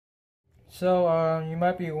So, you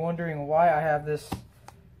might be wondering why I have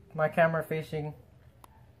my camera facing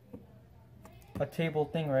a table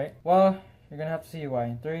thing, right? Well, you're gonna have to see why.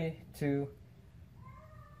 In 3, 2,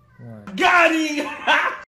 1. Got him!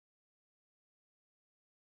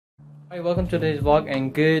 Hi, welcome to today's vlog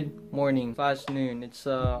and good morning / noon. It's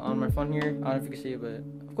on my phone here. I don't know if you can see it, but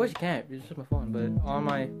of course you can't. It's just my phone. But on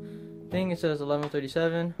my thing it says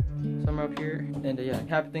 11:37 somewhere up here. And yeah,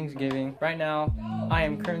 happy Thanksgiving. Right now, I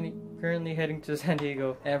am currently heading to San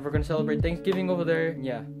Diego, and we're gonna celebrate Thanksgiving over there.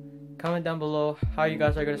 Yeah, comment down below how you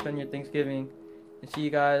guys are gonna spend your Thanksgiving, and see you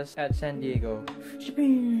guys at San Diego.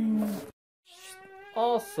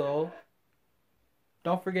 Also,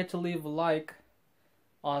 don't forget to leave a like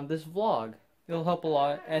on this vlog. It'll help a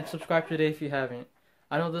lot, and subscribe today if you haven't.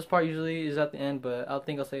 I know this part usually is at the end, but I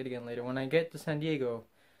think I'll say it again later when I get to San Diego.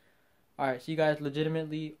 Alright, see you guys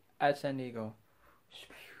legitimately at San Diego.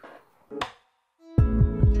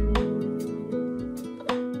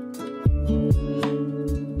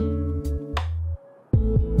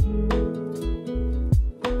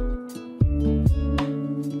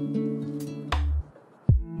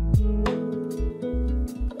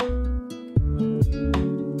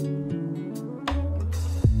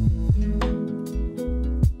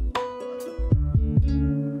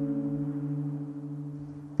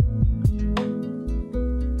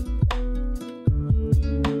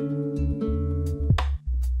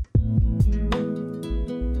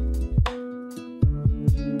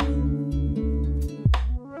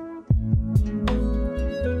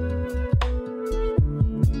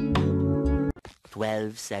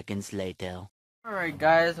 12 seconds later. Alright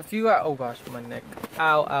guys, oh gosh, my neck.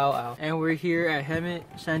 Ow, ow, ow. And we're here at Hemet,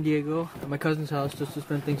 San Diego, at my cousin's house just to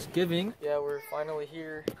spend Thanksgiving. Yeah, we're finally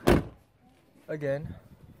here again.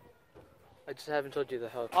 I just haven't told you the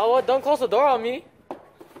house. Oh, what? Don't close the door on me! So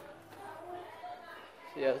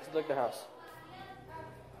yeah, let's look at the house.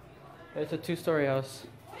 It's a 2-story house.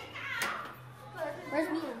 Where's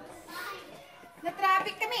me?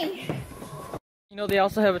 Na-traffic kami. You know, they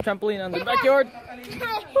also have a trampoline on the backyard.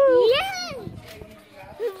 Yeah!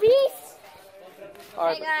 Beast!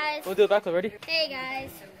 Alright, Hey guys. we'll do it backflip. Ready? Hey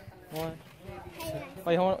guys. 1. Hey guys. Oh,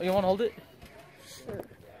 you want to hold it? Sure.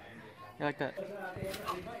 Yeah, like that.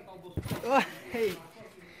 Oh, hey.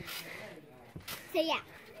 Say yeah.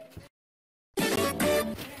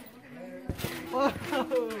 Whoa.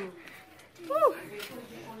 Woo.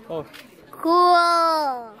 Oh.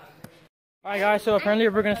 Cool. Alright guys, so apparently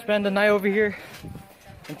we're gonna spend the night over here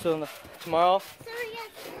until tomorrow.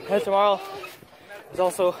 And tomorrow is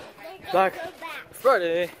also Black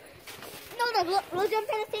Friday. No, we'll jump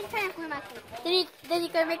at the same time. Then you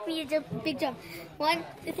can make me a big jump. 1,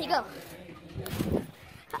 2, 3, go.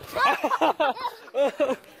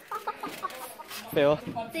 Fail.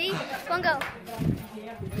 3, 1, go.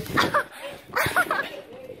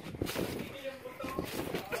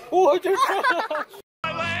 Oh, I just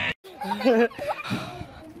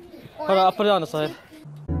Hold on, I'll put it on the side.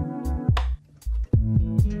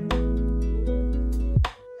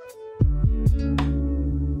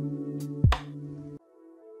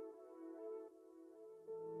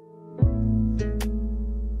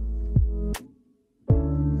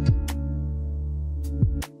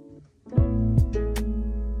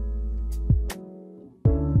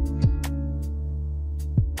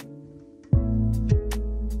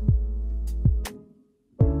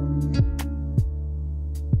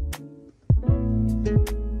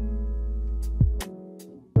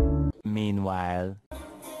 Meanwhile.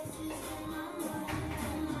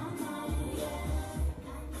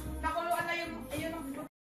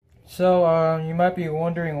 So, you might be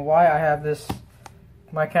wondering why I have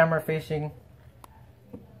my camera facing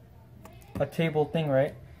a table thing,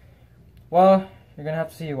 right? Well, you're gonna have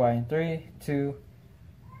to see why. In 3, 2,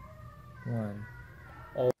 1.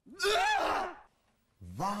 Oh.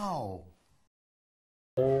 Wow.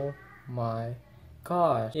 Oh my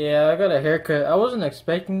gosh. Yeah, I got a haircut. I wasn't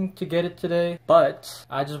expecting to get it today, but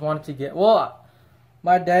I just wanted to get,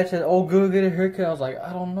 my dad said, oh, go get a haircut. I was like,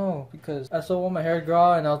 I don't know, because I still want my hair to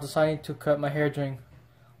grow, and I was deciding to cut my hair during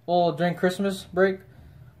Christmas break.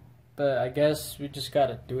 But I guess we just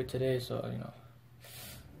gotta do it today, so, you know.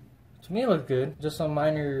 To me, it looked good. Just some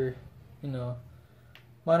minor,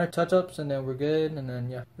 minor touch-ups, and then we're good, and then,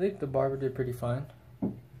 yeah. I think the barber did pretty fine.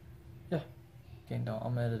 Yeah. Okay, no,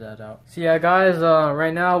 I'm gonna edit that out. So, yeah, guys,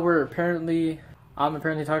 right now, I'm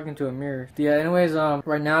apparently talking to a mirror. Yeah, anyways,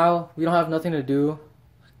 right now, we don't have nothing to do.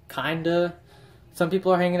 Kinda. Some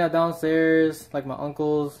people are hanging out downstairs, like my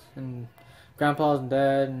uncles and grandpas and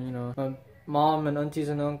dad, and my mom and aunties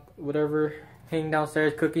and whatever, hanging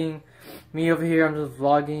downstairs cooking. Me over here, I'm just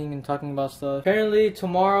vlogging and talking about stuff. Apparently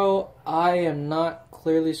tomorrow, I am not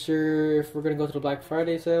clearly sure if we're gonna go to the Black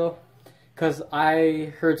Friday sale. Cause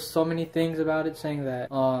I heard so many things about it saying that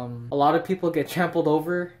a lot of people get trampled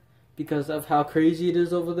over because of how crazy it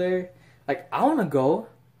is over there. Like, I wanna go.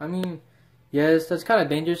 I mean, yes, that's kind of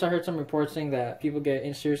dangerous. I heard some reports saying that people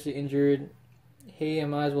get seriously injured. Hey, I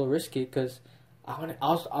might as well risk it because I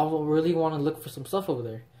really want to look for some stuff over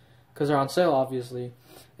there because they're on sale, obviously.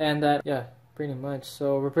 And that, yeah, pretty much.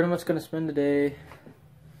 So we're pretty much gonna spend the day.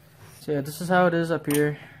 So yeah, this is how it is up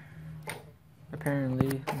here.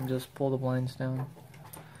 Apparently, and just pull the blinds down.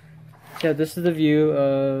 Yeah, this is the view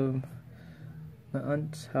of my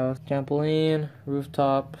aunt's house. Trampoline,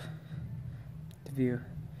 rooftop, the view.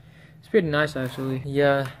 It's pretty nice actually.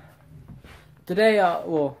 Yeah. Today,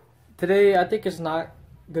 today I think it's not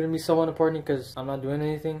gonna be so important because I'm not doing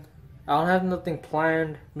anything. I don't have nothing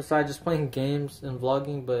planned besides just playing games and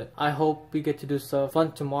vlogging, but I hope we get to do stuff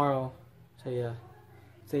fun tomorrow. So yeah,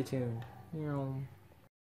 stay tuned.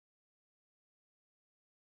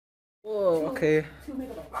 Whoa, okay.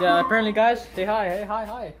 Yeah, apparently guys, say hi, hey, hi.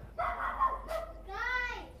 Guys!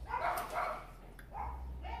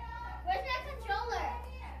 Where's that controller?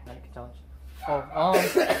 Oh,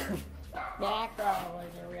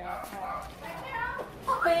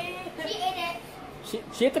 She ate it.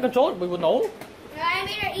 she ate the controller, we would know. No, I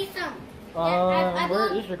made her eat some.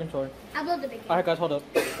 Where is your controller? I blew the big one. Alright guys, hold up.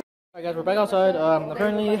 Alright guys, we're back outside.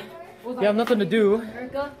 Apparently, we have nothing to do.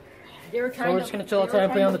 So we're just gonna chill outside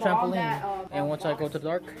and play on the trampoline. And once I go to the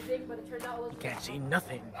dark, you can't see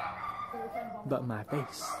nothing but my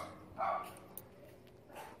face.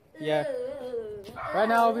 Yeah. Right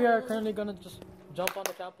now we are currently gonna just jump on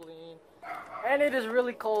the trampoline. And it is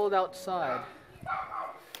really cold outside.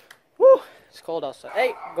 Woo! It's cold outside.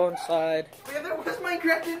 Hey, go inside. Yeah, there was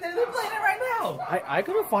Minecraft in there. They're playing it right now. I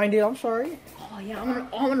couldn't find it, I'm sorry. Oh yeah, I'm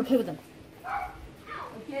gonna play with them.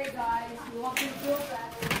 Okay, guys, we want to build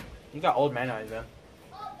that. You got old man eyes, man.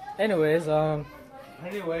 Anyways,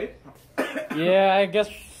 Anyway. yeah, I guess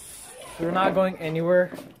we're not going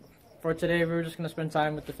anywhere for today. We're just gonna spend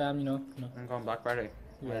time with the fam, you know. I'm going Black Friday.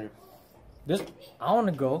 Yeah. This, I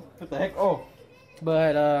wanna go, What the heck? Oh.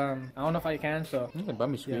 but I don't know if I can, so. You can buy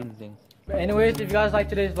me screen thing. But anyways, if you guys like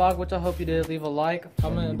today's vlog, which I hope you did, leave a like,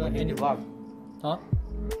 comment about any vlog. Huh?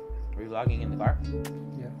 Are you vlogging in the car?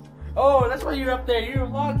 Yeah. Oh, that's why you're up there. You're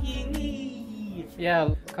vlogging. Yeah,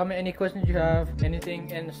 comment any questions you have,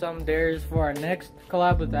 anything, and some dares for our next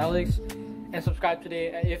collab with Alex. And subscribe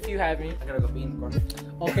today if you haven't. I gotta go pee in the corner.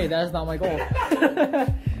 Okay, that's not my goal.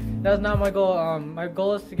 That's not my goal. My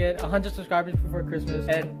goal is to get 100 subscribers before Christmas.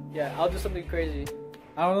 And yeah, I'll do something crazy.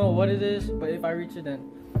 I don't know what it is, but if I reach it,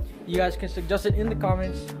 then you guys can suggest it in the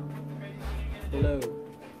comments below.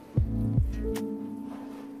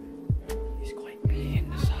 He's quite big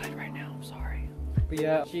inside right now, I'm sorry. But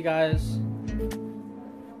yeah, see you guys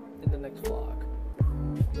in the next vlog.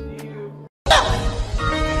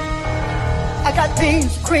 I got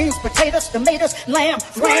beans, greens, potatoes, tomatoes, lamb,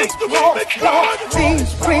 rams, pork,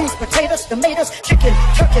 beans, greens, potatoes, tomatoes, chicken,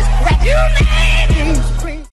 turkeys, rat, beans, greens.